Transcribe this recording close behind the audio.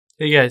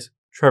Hey guys,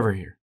 Trevor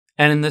here.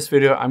 And in this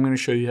video, I'm going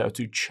to show you how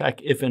to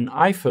check if an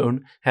iPhone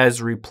has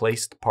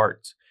replaced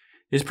parts.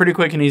 It's pretty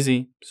quick and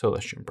easy, so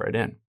let's jump right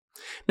in.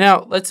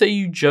 Now, let's say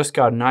you just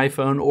got an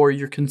iPhone or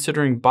you're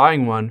considering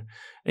buying one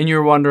and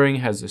you're wondering,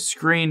 has the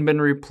screen been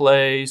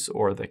replaced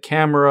or the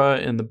camera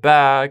in the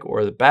back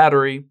or the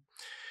battery?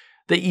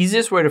 The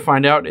easiest way to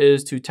find out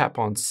is to tap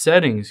on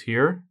Settings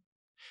here,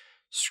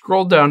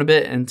 scroll down a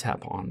bit and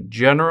tap on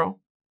General.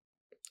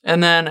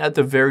 And then at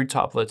the very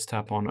top, let's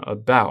tap on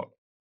About.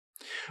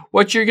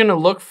 What you're going to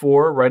look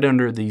for right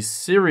under the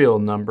serial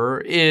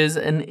number is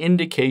an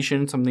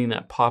indication, something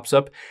that pops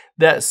up,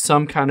 that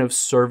some kind of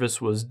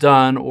service was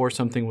done or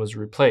something was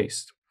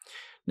replaced.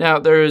 Now,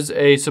 there's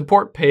a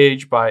support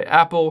page by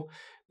Apple.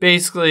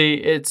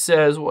 Basically, it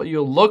says what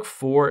you'll look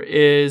for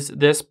is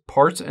this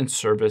parts and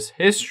service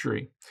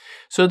history.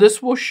 So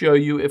this will show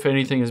you if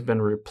anything has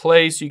been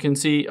replaced. You can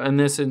see in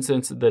this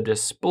instance, the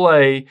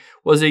display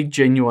was a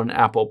genuine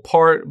Apple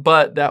part,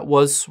 but that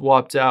was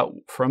swapped out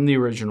from the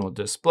original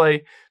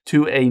display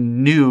to a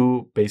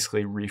new,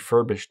 basically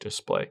refurbished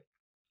display.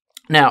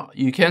 Now,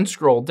 you can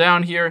scroll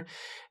down here,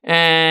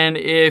 and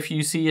if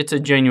you see it's a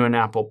genuine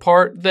Apple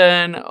part,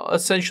 then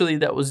essentially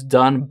that was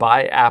done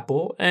by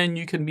Apple, and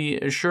you can be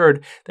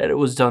assured that it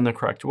was done the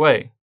correct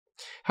way.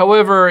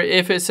 However,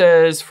 if it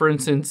says, for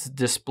instance,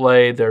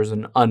 display, there's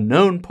an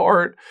unknown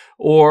part,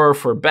 or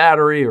for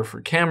battery or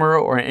for camera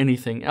or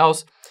anything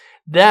else,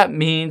 that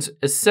means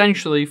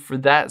essentially for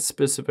that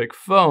specific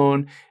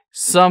phone,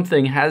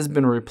 something has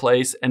been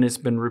replaced and it's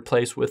been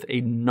replaced with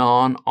a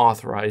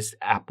non-authorized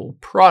Apple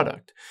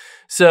product.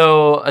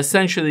 So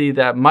essentially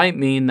that might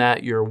mean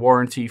that your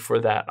warranty for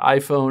that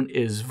iPhone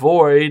is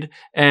void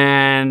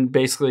and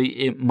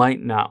basically it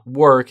might not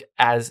work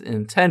as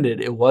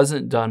intended. It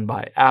wasn't done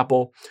by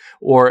Apple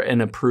or an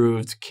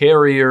approved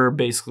carrier,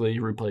 basically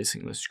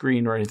replacing the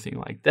screen or anything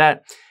like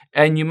that.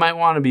 And you might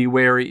want to be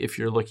wary if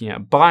you're looking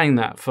at buying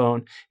that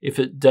phone if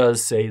it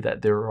does say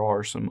that there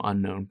are some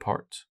unknown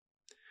parts.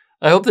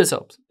 I hope this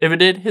helps. If it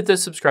did, hit the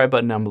subscribe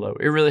button down below.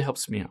 It really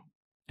helps me out.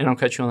 And I'll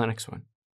catch you on the next one.